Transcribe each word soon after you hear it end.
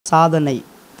சாதனை.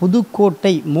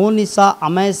 Pudukkottai Monisha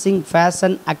amazing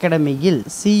fashion அகாடமியில்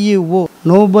CEO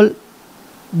Nobel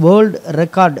world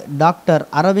record doctor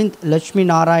Aravind Lakshmi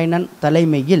Narayanan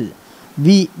தலைமையில்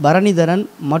வி பரணிதரன்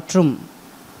மற்றும்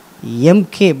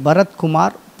MK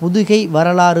பரத்குமார், புதுகை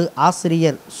வரலாறு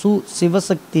ஆசிரியர் சு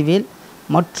சிவசக்திவேல்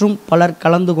மற்றும் பலர்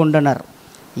கலந்து கொண்டனர்.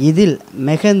 இதில்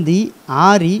மெஹந்தி,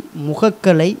 ஆரி,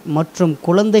 முகக்கலை மற்றும்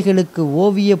குழந்தைகளுக்கு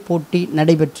ஓவிய போட்டி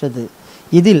நடைபெற்றது.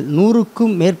 இதில்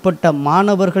 100க்கும் மேற்பட்ட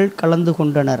மாணவர்கள் கலந்து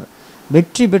கொண்டனர்.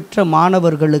 வெற்றி பெற்ற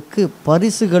மாணவர்களுக்கு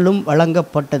பரிசுகளும்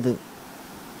வழங்கப்பட்டது.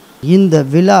 இந்த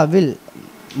விழாவில்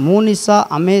மோனிஷா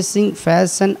அமேசிங்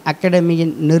ஃபேஷன்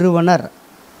அகாடமியின் நிறுவனர்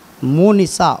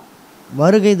மோனிஷா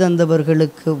வருகை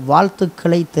தந்தவர்களுக்கு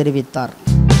வாழ்த்துக்களை தெரிவித்தார்.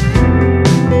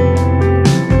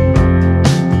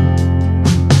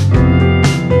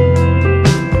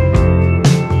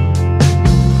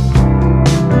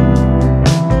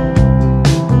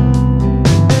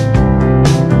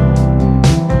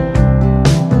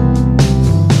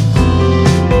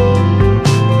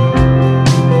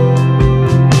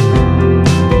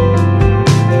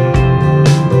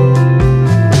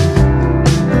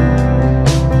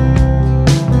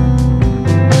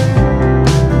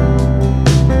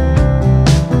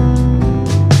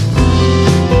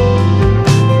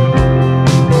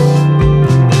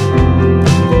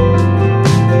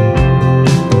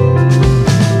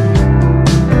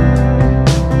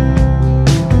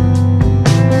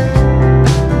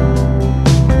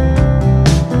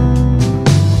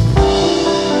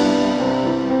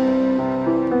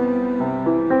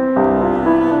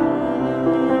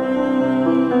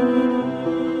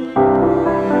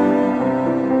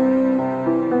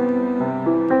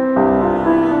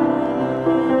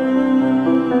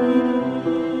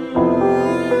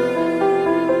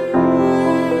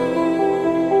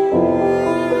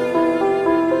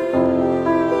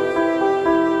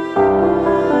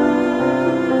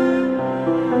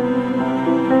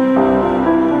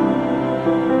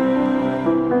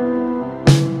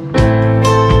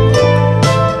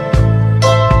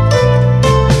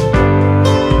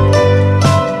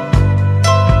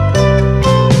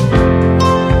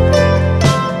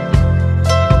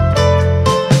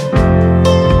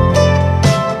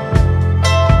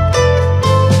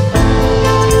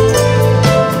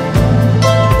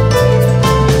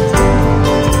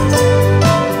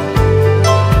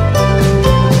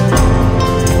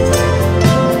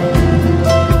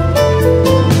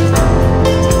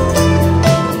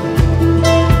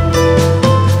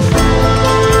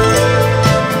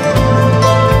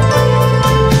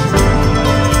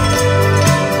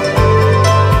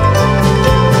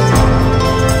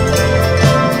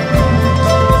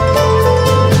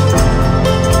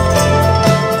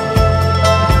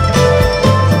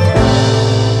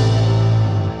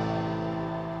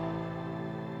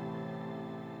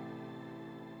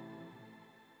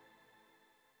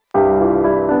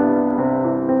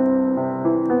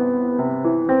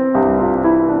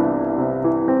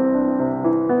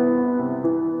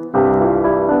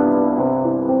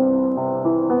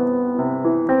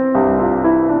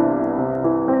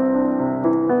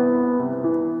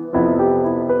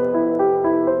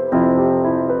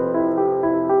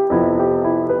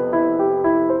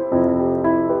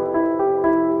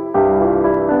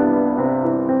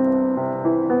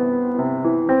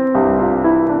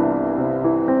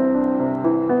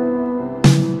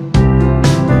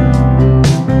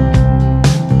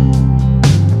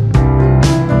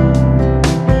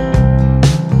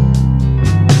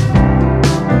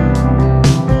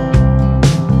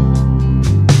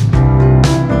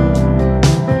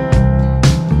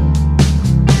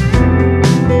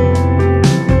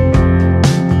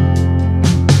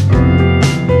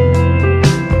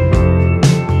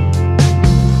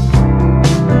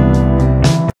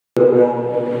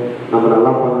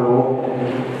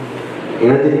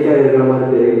 எனர்ஜெட்டிக்காக இருக்கிற மாதிரி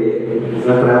தெரியலையே.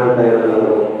 ட்ராவல் டயர்டாக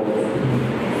இருக்கும்.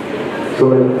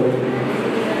 சொல்லுங்க.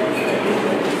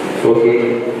 ஓகே,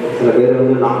 சில பேர்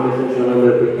வந்து நாமினேஷன்ஸ்ல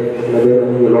வந்துருப்பீங்க, சில பேர்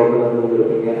வந்து இங்கே லோக்கலில் இருந்து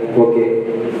வந்துருப்பீங்க. ஓகே,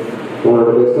 உங்களோட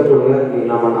பெஸ்ட்டை கொடுங்க.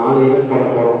 நம்ம 4 ஈவெண்ட் பண்ண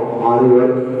போகிறோம். ஆரி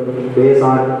work, face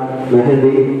art,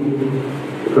 mehndi,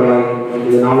 drawing.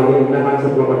 இது 4 பேர் என்ன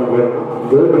கான்செப்டில் பண்ண போகிறோம்னா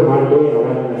வேர்ல்டு ஹார்ட் டே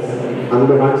அவேர்னஸ்,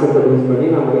 அந்த கான்செப்டை பேஸ் பண்ணி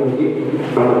நம்ம இன்னைக்கு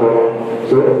பண்ண போகிறோம்.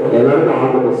 ஸோ எல்லாருக்கும்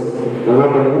ஆல் தி பெஸ்ட். நல்லா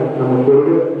பண்ணுங்க. நம்ம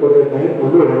கொடுக்குற டைம்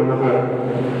வந்து 1 hour.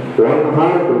 1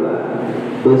 hour-க்குள்ள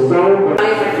பெஸ்ட்டாக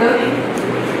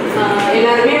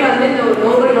எல்லாருமே வந்து இந்த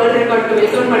நோபல் வேர்ல்ட் ரெக்கார்டுக்கு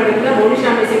வெல்கம் பண்ணுறதுல மோனிஷா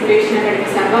அமேசிங் ஃபேஷன் அகாடமி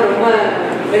சார்பாக ரொம்ப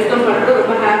வெல்கம் பண்ணுறோம்.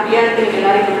 ரொம்ப ஹாப்பியாக இருக்குது நீங்கள்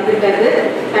எல்லாரும் இங்கே வந்துருக்காரு.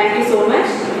 Thank you so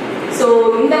much. ஸோ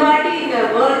இந்த வாட்டி இந்த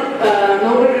வேர்ல்ட்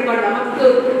நோபல் ரெக்கார்ட் நமக்கு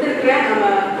கொடுத்துருக்குற நம்ம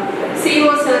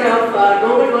CEO sir of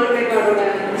Nobel world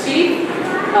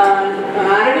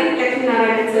Aravind Lakshmi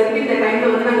Narayanan சாருக்கு இந்த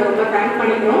டைமில் வந்து நாங்கள் ரொம்ப தேங்க்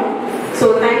பண்ணிக்கிறோம். So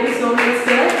thank you so much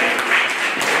sir.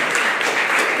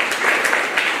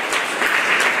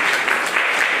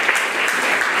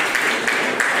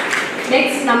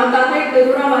 Next நமக்காக இவ்வளோ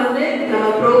தூரம் வந்து நம்ம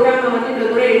ப்ரோக்ராமை வந்து இவ்வளோ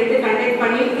தூரம் எடுத்து கண்டக்ட்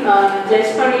பண்ணி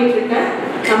ஜட்ஜ் பண்ணிட்டு இருக்க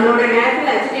நம்மளோட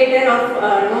national agitator of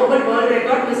Nobel world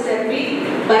record mister B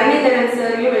Bharanidharan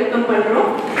சாரையும் welcome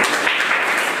பண்ணுறோம்.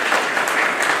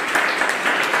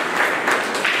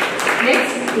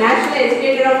 Next national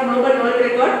educator of Nobel world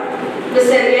record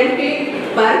mister MK.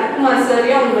 Bharathkumar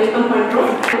சாரையும் அவங்க வெல்கம்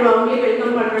பண்ணுறோம். அவங்களையும்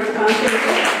வெல்கம் பண்ணுறோம்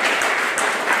கான்ஃபரன்ஸை.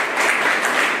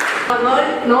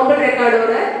 World Nobel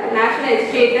ரெக்கார்டோட national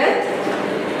educator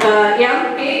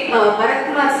MK.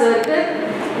 Bharathkumar சாருக்கு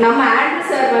நம்ம ஆண்ட்ரூ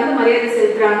சார் வந்து மரியாதை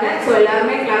செலுத்துறாங்க. ஸோ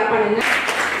எல்லாருமே கிளாப் பண்ணுங்க.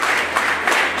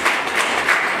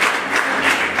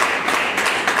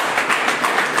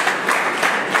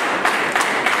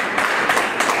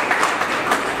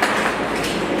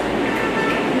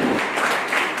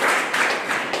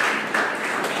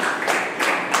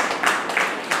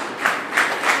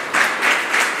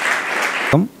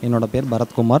 என்னோட பேர்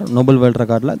பரத்குமார். நோபல் வேர்ல்ட்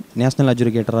ரெக்கார்டில் நேஷனல்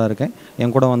அட்ஜுடிகேட்டராக இருக்கேன்.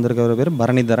 என் கூட வந்திருக்கிற பேர்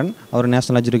பரணிதரன். அவர்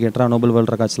நேஷனல் அட்ஜுடிகேட்டராக நோபல்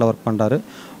வேர்ல்ட் ரெக்கார்ட்ஸில் ஒர்க் பண்ணுறாரு.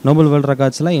 நோபல் வேர்ல்ட்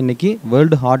ரெக்கார்ட்ஸில் இன்றைக்கி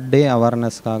வேர்ல்டு ஹார்ட் டே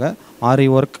அவேர்னஸ்க்காக ஆரி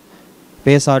work,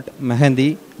 base art, mehndi,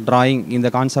 drawing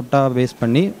இந்த கான்செப்டாக பேஸ்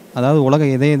பண்ணி, அதாவது உலக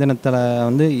இதய தினத்தில்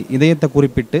வந்து இதயத்தை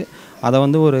குறிப்பிட்டு அதை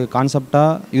வந்து ஒரு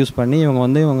கான்செப்டாக யூஸ் பண்ணி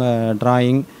இவங்க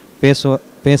டிராயிங்,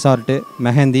 பேஸ் ஆர்ட்டு,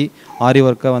 மெஹந்தி, ஆரி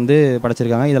ஒர்க்கை வந்து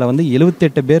படைச்சிருக்காங்க. இதில் வந்து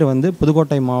 78 பேர் வந்து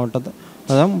புதுக்கோட்டை மாவட்டத்தை,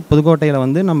 அதான் புதுக்கோட்டையில்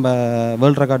வந்து நம்ம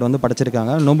வேர்ல்ட் ரெக்கார்டு வந்து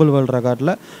படைச்சிருக்காங்க. நோபல் வேர்ல்ட்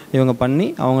ரெக்கார்டில் இவங்க பண்ணி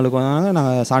அவங்களுக்கு வந்து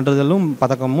நாங்கள் சான்றிதழும்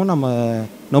பதக்கமும் நம்ம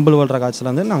நோபல் வேர்ல்ட் ரெக்கார்ட்ஸில்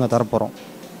வந்து நாங்கள் தரப்போகிறோம்.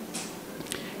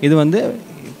 இது வந்து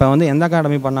இப்போ வந்து எந்த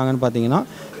அகாடமி பண்ணாங்கன்னு பார்த்தீங்கன்னா,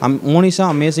 மோனிஷா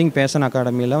அமேசிங் ஃபேஷன்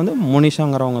அகாடமியில் வந்து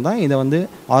மோனிஷாங்கிறவங்க தான் இதை வந்து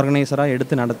ஆர்கனைசராக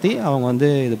எடுத்து நடத்தி அவங்க வந்து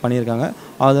இது பண்ணியிருக்காங்க.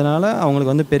 அதனால்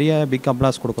அவங்களுக்கு வந்து பெரிய பிக்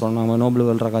அப்ளாஸ் கொடுக்குறோம் நம்ம நோபல்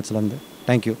வேர்ல்ட் ரெக்கார்ட்ஸ்லேருந்து.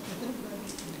 தேங்க்யூ.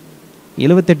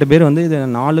 78 பேர் வந்து இது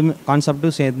 4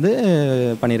 கான்செப்ட்டும் சேர்ந்து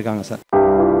பண்ணியிருக்காங்க சார்.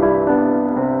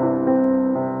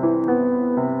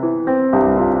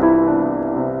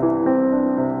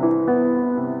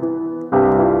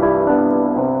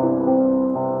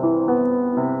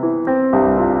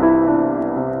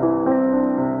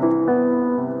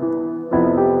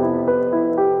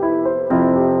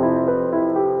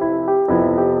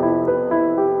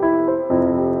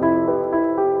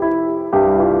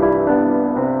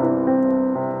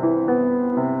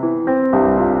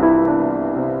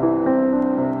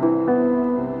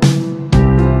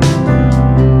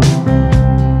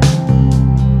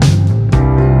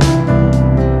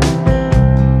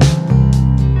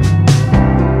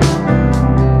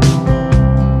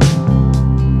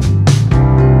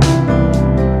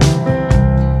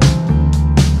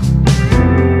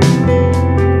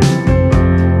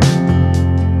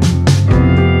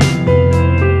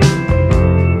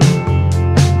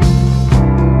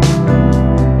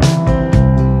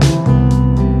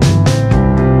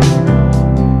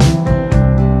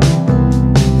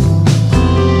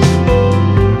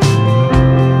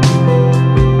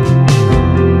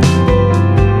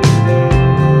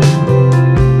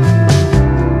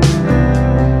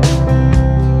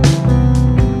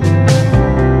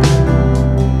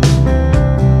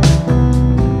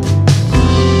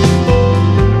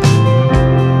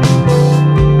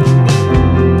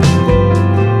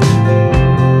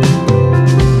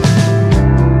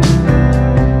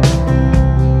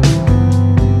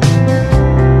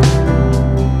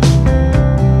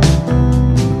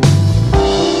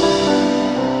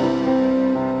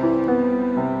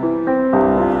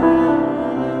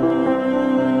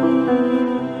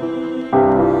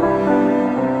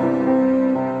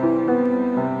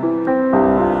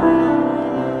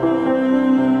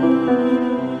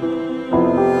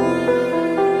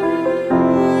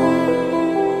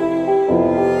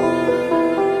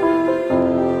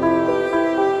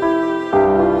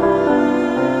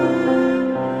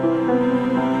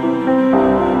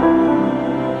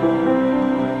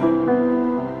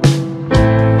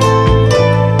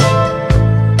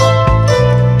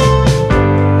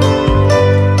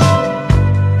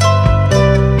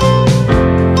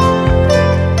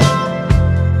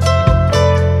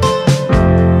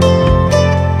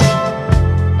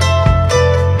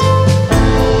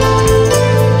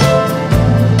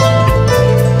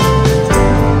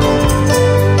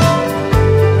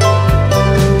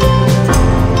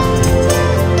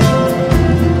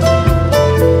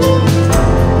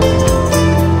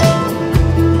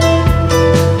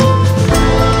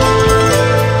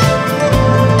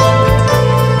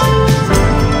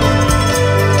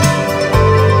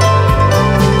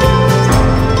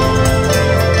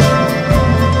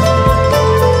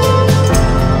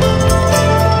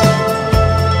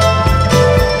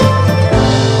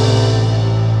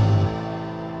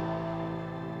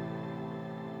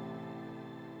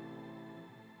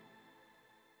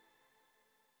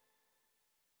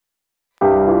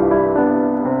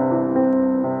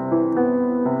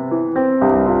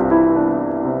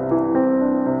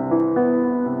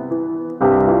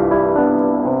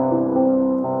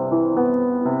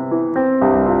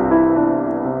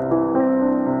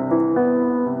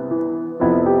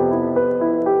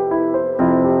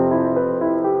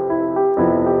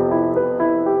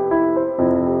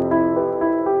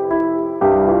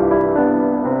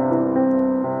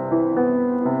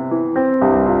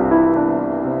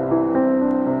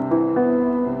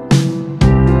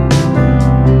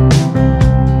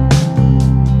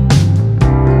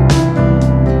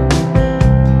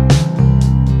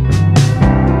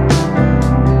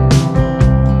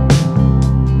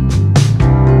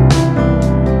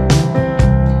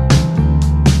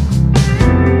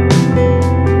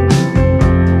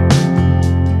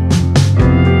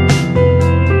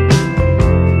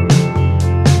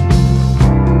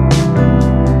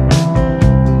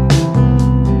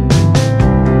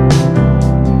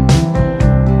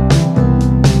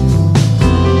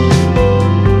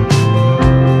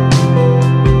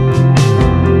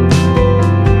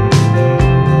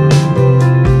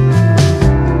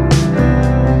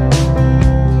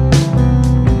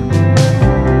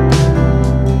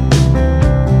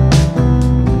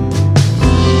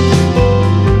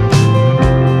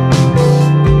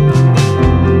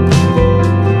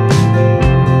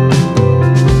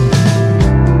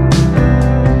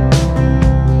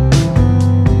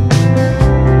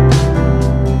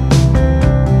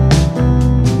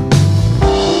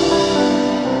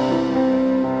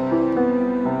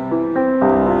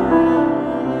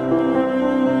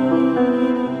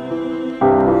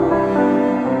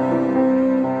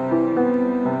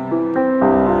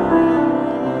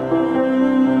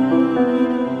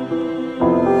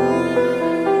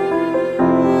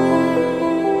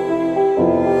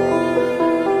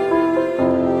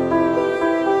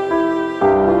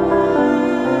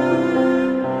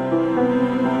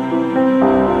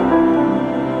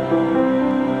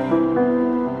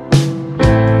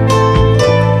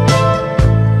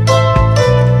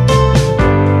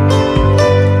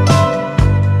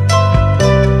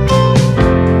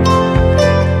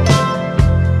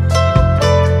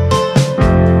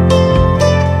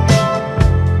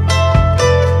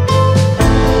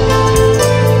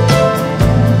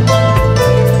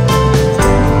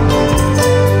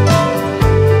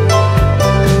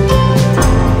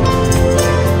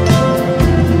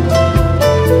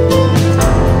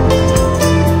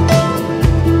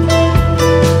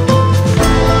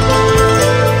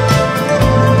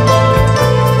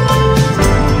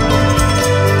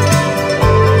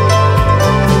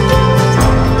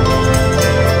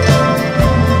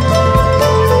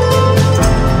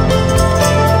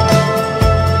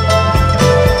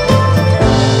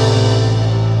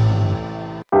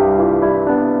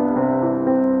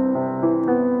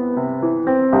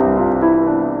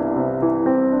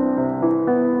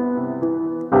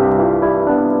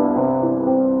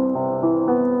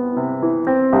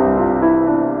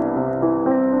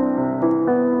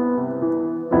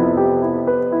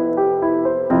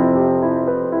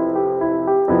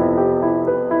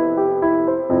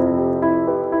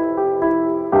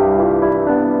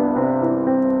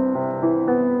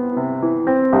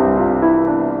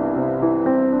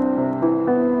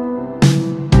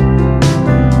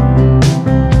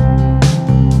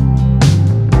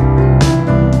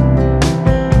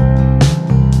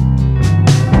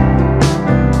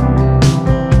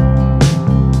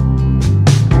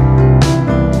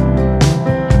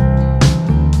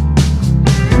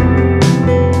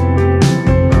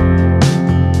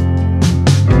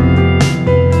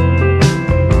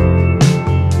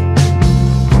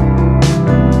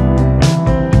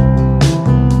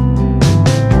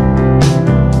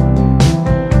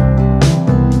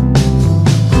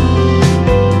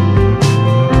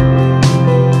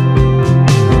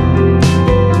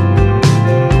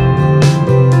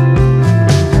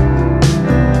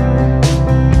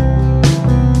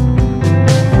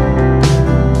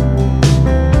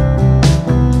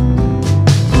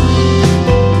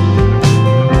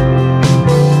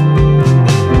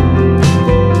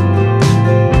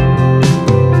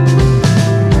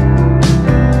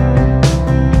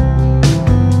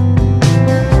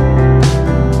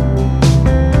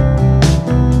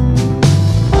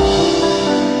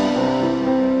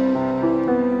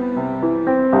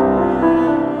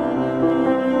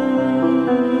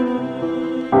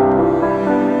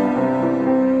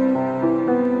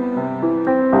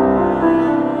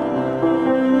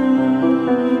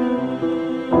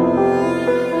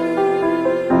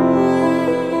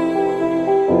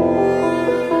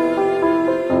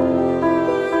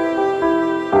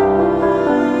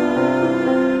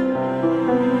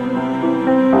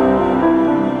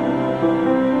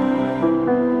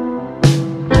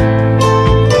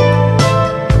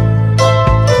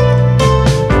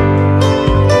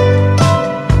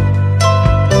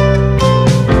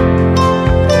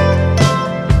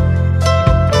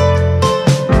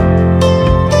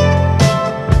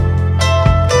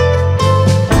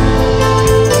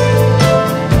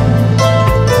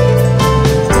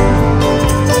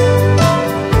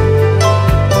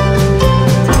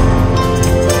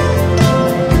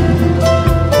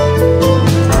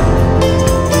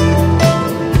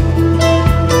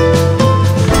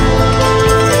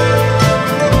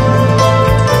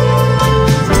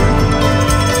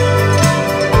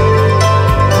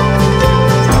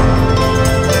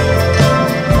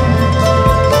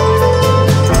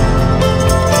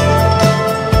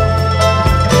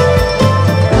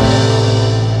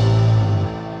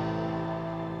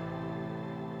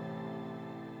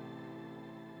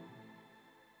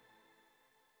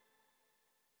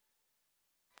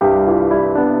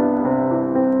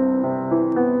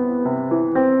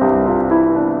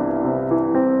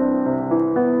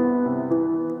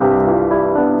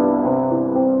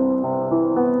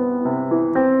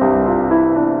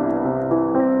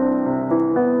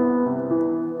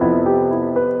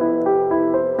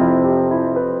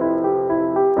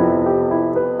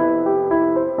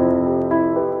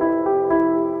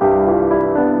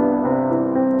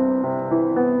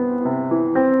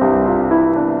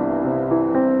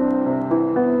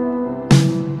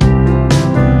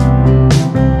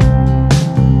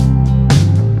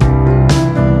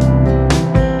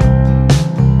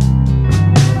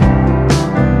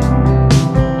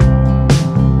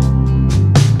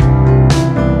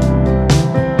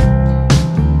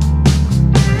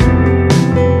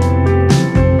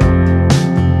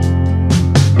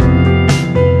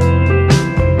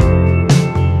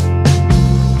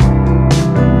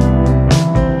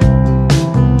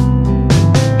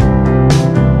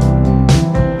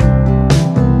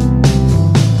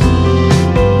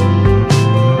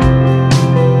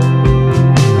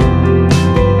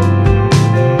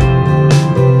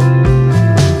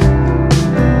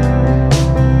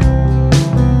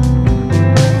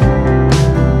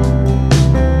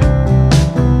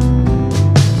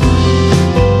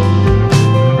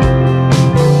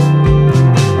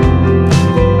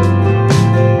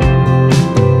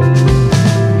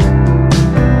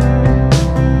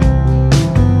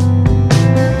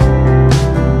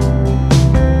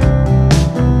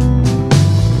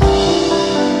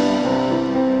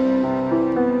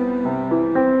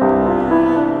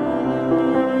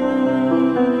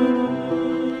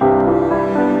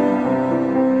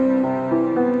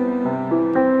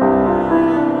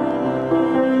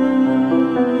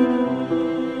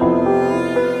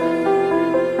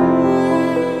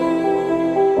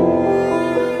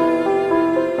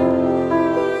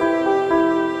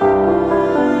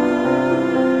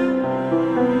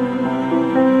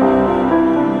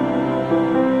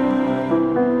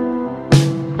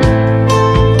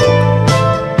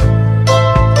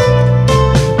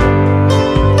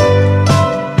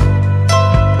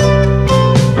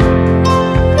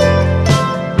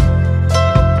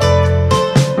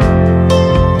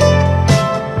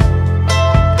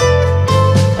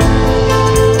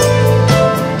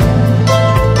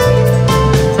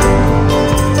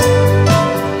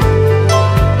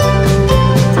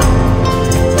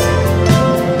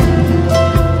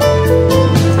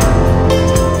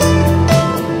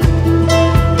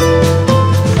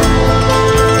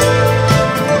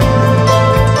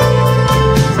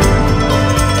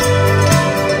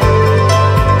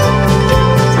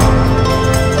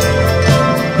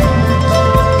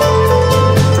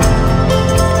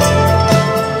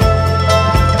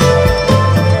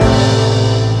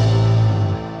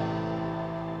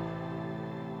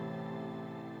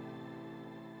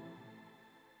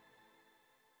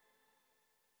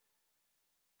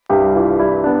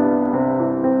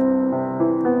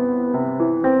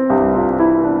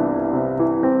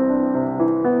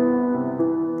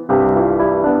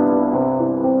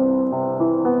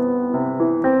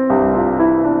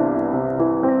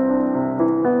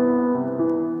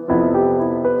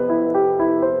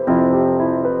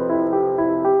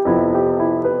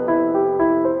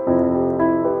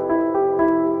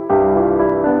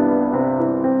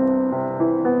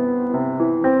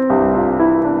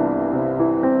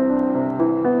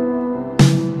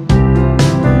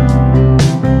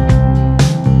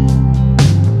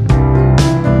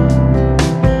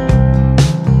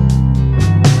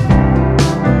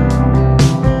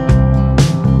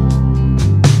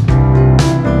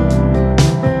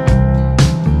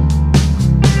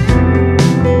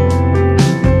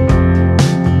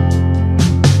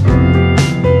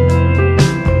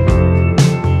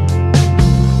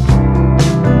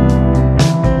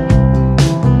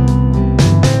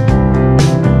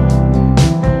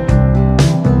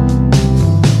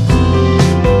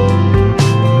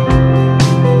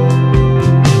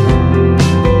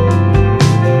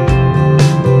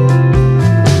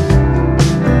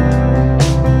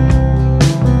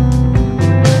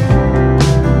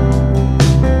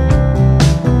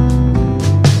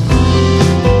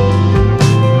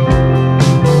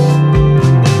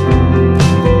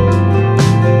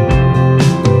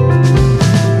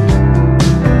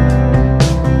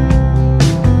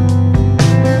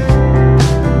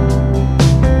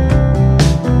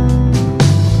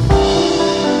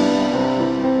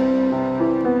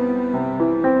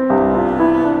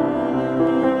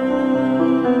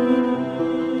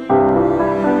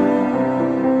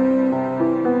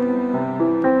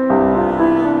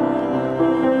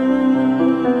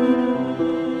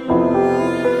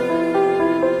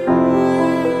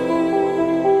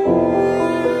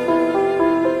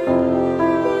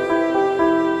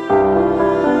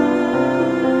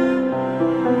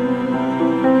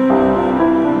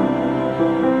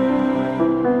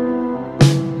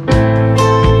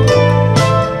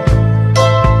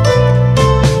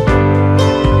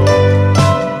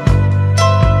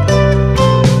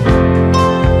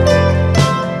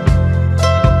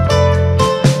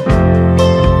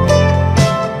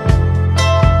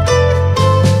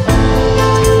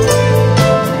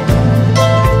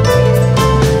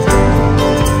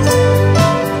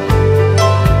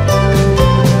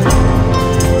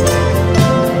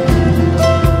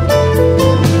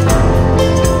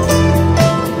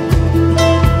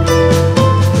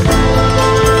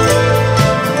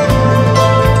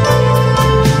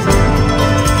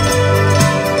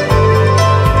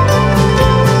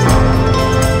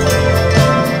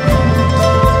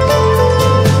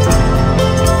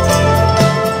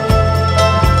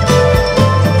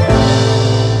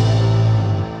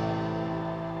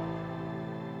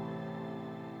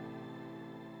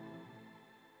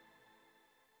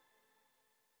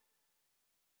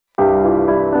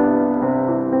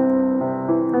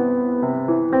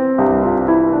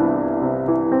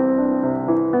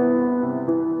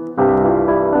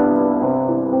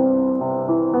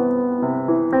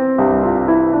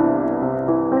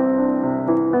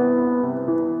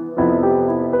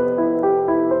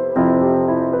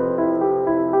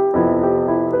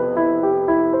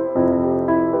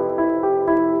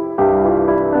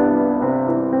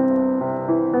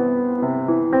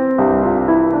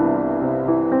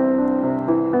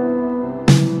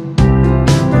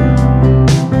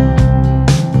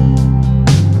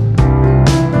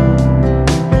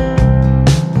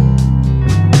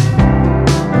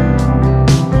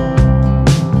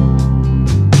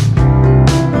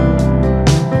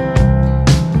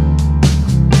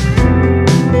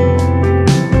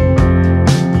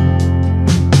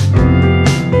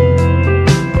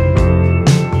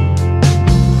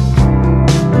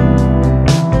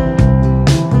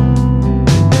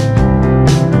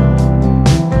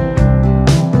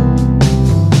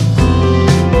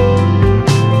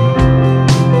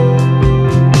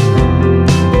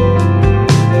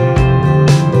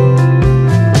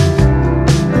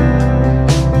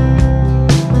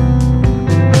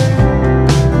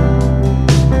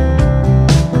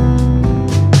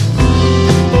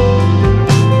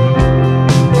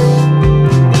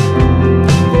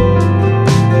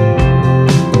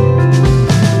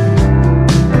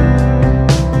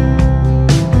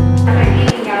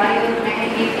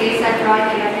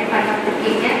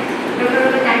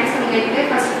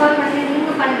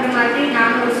 மாதிரி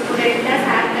நானும் ஒரு ஸ்டூடெண்ட் தான்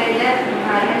சார் கையில்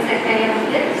அரவிந்த் சார் கையில்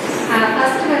வந்து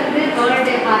ஃபர்ஸ்ட் வந்து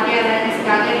வேர்ல்டு ஹார்ட்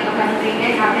அவேர்னஸ்க்காக நீங்கள் பண்ணுறீங்க,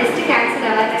 நான் பெஸ்ட் கேன்சர்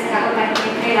அவேர்னஸ்க்காக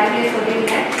பண்ணுறீங்க எல்லாத்தையும்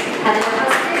சொல்லியிருந்தேன். அதில்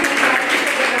ஃபஸ்ட்டு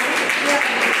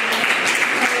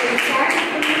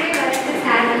ஸ்டார்டிங்குள்ளே வந்து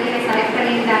சார் வந்து என்னை செலக்ட்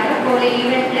பண்ணியிருந்தாங்க. போல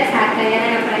ஈவெண்ட்டில் சார் கையால்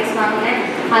நான் ப்ரைஸ் வாங்கினேன்.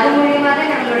 அது மூலியமாக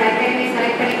தான் நம்மளோட அகாடமி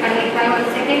செலக்ட் பண்ணி பண்ணியிருக்காங்க. ஒரு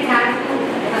செகண்ட் சாருக்கும்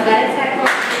கரத் சாருக்கும்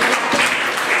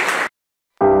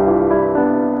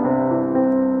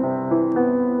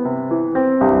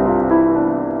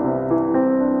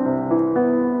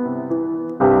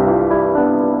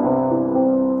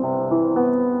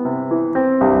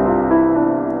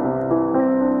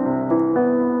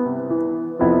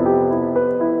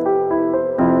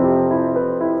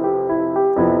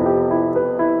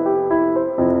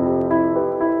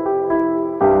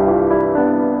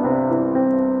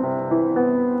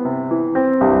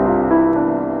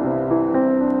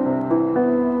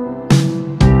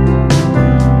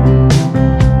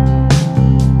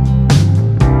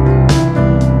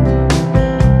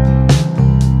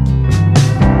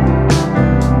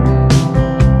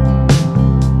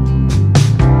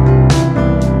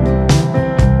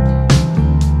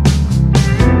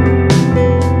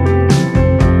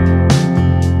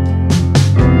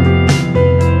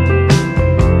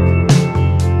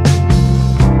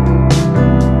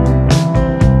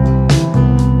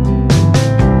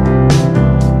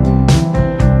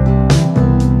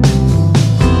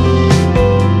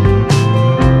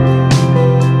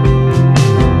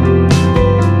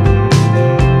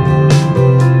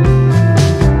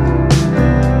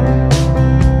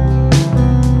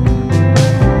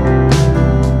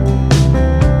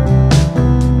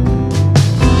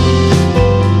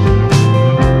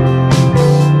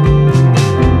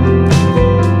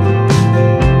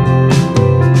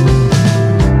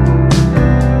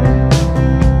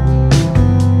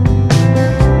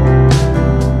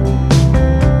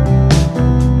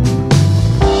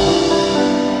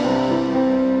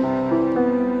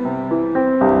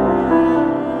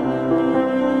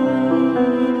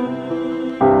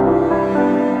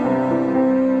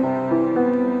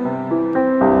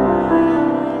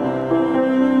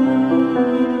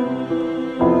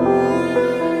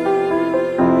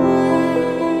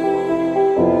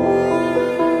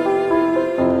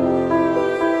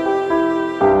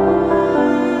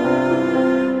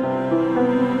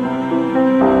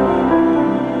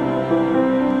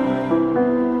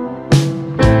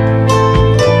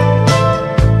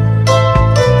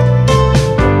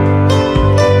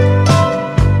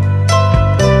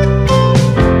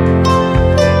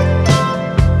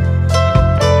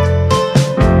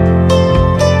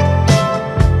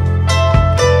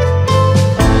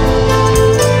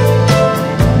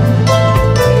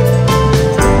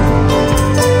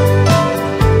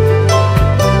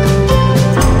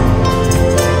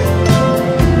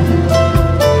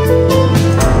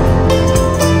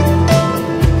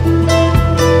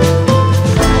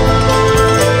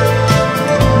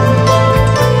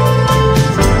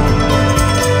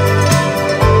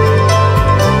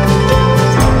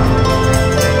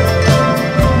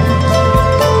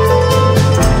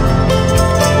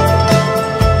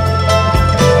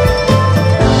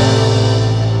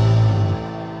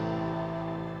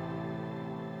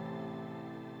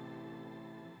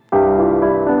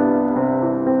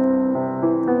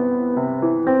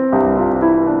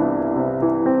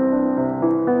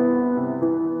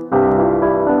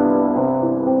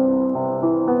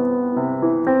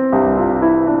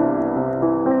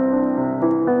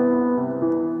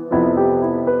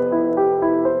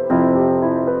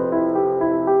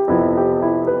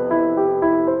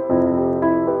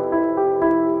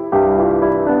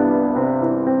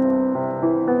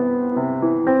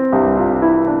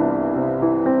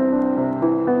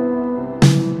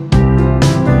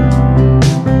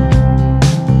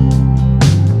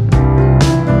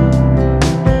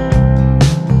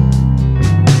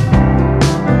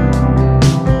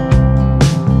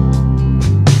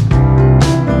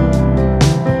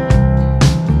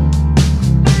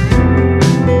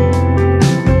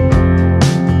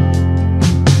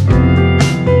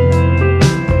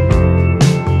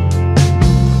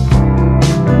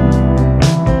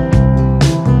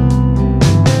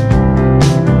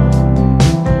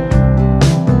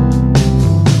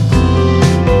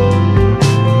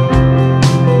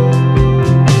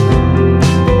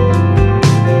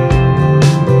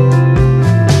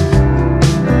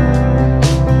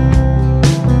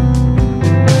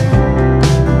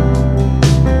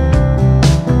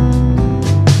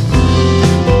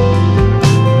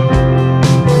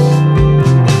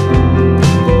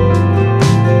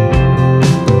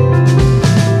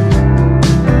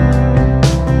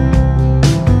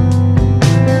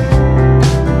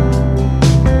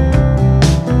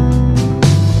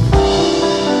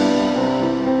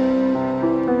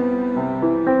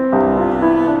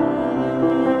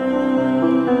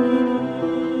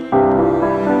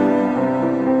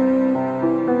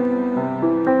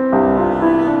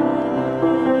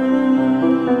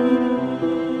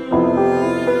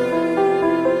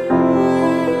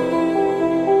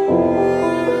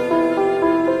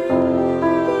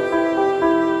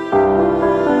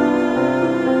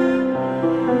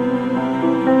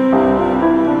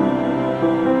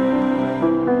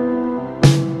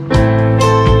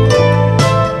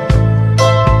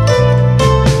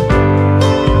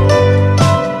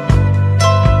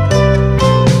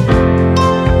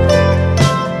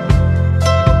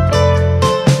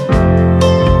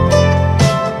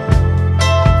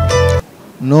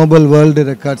Nobel world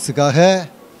ரெக்கார்ட்ஸுக்காக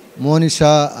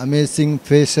Monisha amazing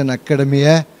fashion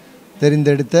அகாடமியை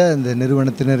தெரிந்தெடுத்த இந்த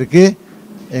நிறுவனத்தினருக்கு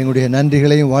எங்களுடைய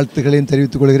நன்றிகளையும் வாழ்த்துக்களையும்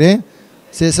தெரிவித்துக் கொள்கிறேன்.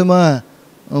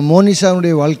 விசேஷமாக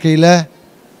மோனிஷாவுடைய வாழ்க்கையில்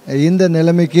இந்த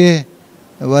நிலைமைக்கு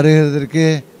வருகிறதற்கு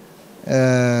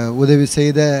உதவி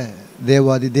செய்த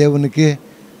தேவாதி தேவனுக்கு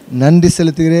நன்றி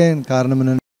செலுத்துகிறேன். காரணம்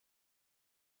என்ன?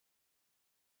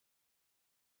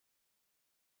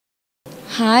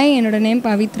 ஹாய், என்னோடய நேம்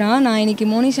பவித்ரா. நான் இன்றைக்கி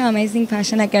மோனிஷா அமேசிங்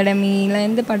ஃபேஷன்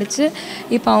அகாடமியிலேருந்து படித்து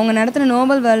இப்போ அவங்க நடத்துகிற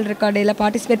நோபல் வேர்ல்டு ரெக்கார்டில்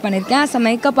பார்ட்டிசிபேட் பண்ணியிருக்கேன். ஆஸ் அ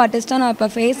மேக்கப் ஆர்டிஸ்ட்டாக நான் இப்போ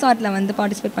ஃபேஸ் ஆர்ட்டில் வந்து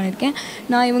பார்ட்டிசிபேட் பண்ணியிருக்கேன்.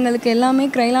 நான் இவங்களுக்கு எல்லாமே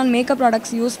க்ரைலான் மேக்கப்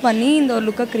ப்ராடக்ட்ஸ் யூஸ் பண்ணி இந்த ஒரு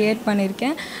லுக்கை க்ரியேட்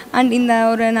பண்ணியிருக்கேன். அண்ட் இந்த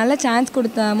ஒரு நல்ல சான்ஸ்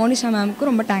கொடுத்த மோனிஷா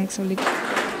மேமுக்கு ரொம்ப தேங்க்ஸ் சொல்லியிருக்கேன்.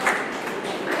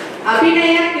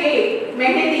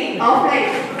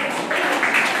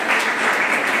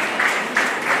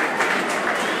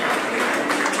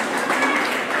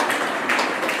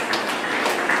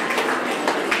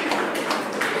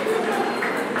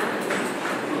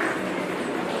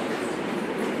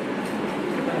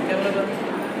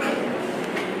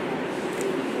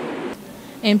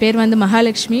 என் பேர் வந்து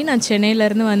மகாலட்சுமி. நான்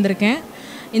சென்னையிலேருந்து வந்திருக்கேன்.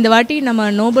 இந்த வாட்டி நம்ம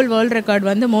நோபல் வேர்ல்டு ரெக்கார்ட்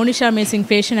வந்து மோனிஷா அமேசிங்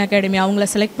ஃபேஷன் அகாடமி அவங்கள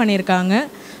செலக்ட் பண்ணியிருக்காங்க.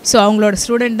 ஸோ அவங்களோட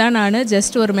ஸ்டூடெண்ட் தான் நான்.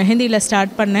 ஜஸ்ட் ஒரு மெஹந்தியில்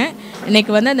ஸ்டார்ட் பண்ணேன்.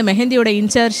 இன்றைக்கி வந்து அந்த மெஹந்தியோட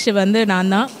இன்சார்ஜ் வந்து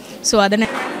நான் தான். ஸோ அதனை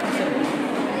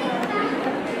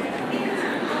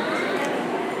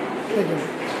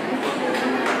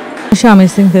மோனிஷா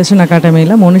அமேசிங் ஃபேஷன்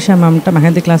அகாடமியில் மோனிஷா மேம்கிட்ட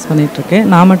மெஹந்தி கிளாஸ் பண்ணிகிட்ருக்கேன்.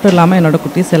 நான் மட்டும் இல்லாமல் என்னோடய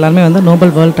குட்டீஸ் எல்லாருமே வந்து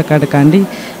நோபல் வேர்ல்டு ரெக்கார்டுக்காண்டி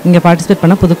இங்கே பார்ட்டிசிபேட்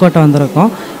பண்ண புதுக்கோட்டை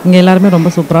வந்திருக்கோம். இங்கே எல்லாருமே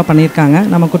ரொம்ப சூப்பராக பண்ணியிருக்காங்க.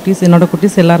 நம்ம குட்டீஸ், என்னோடய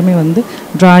குட்டீஸ் எல்லாருமே வந்து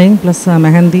ட்ராயிங் ப்ளஸ்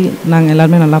மெஹந்தி நாங்கள்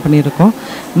எல்லாருமே நல்லா பண்ணியிருக்கோம்.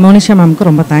 மோனிஷா மேம்க்கு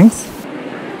ரொம்ப thanks.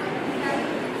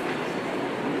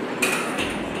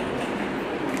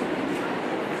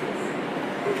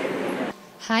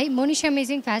 Hi, Monisha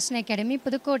amazing fashion academy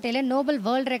புதுக்கோட்டையில் Nobel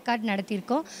world record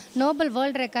நடத்தியிருக்கோம். Nobel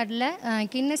world ரெக்கார்டில்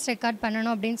கின்னஸ் ரெக்கார்ட்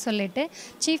பண்ணணும் அப்படின்னு சொல்லிட்டு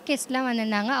சீஃப் கெஸ்ட்லாம்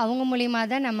வந்திருந்தாங்க. அவங்க மூலிமா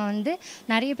தான் நம்ம வந்து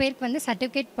நிறைய பேருக்கு வந்து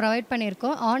சர்டிஃபிகேட் ப்ரொவைட்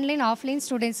பண்ணியிருக்கோம். ஆன்லைன் ஆஃப்லைன்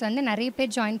ஸ்டூடெண்ட்ஸ் வந்து நிறைய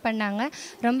பேர் ஜாயின் பண்ணாங்க.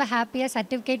 ரொம்ப ஹாப்பியாக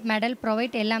சர்டிஃபிகேட் மெடல்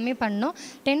ப்ரொவைட் எல்லாமே பண்ணோம்.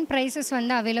 10 ப்ரைஸஸ்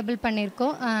வந்து அவைலபிள்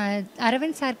பண்ணியிருக்கோம்.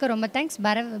 அரவிந்த் சாருக்கு ரொம்ப தேங்க்ஸ்,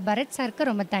 பரத் சாருக்கு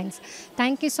ரொம்ப தேங்க்ஸ்.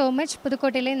 Thank you so much.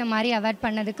 புதுக்கோட்டையில் இந்த மாதிரி அவார்ட்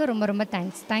பண்ணதுக்கு ரொம்ப ரொம்ப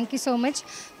thanks. Thank you so much.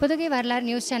 Pudugai வரலாறு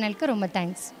நியூஸ் சேனலுக்கு ரொம்ப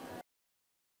தேங்க்ஸ்.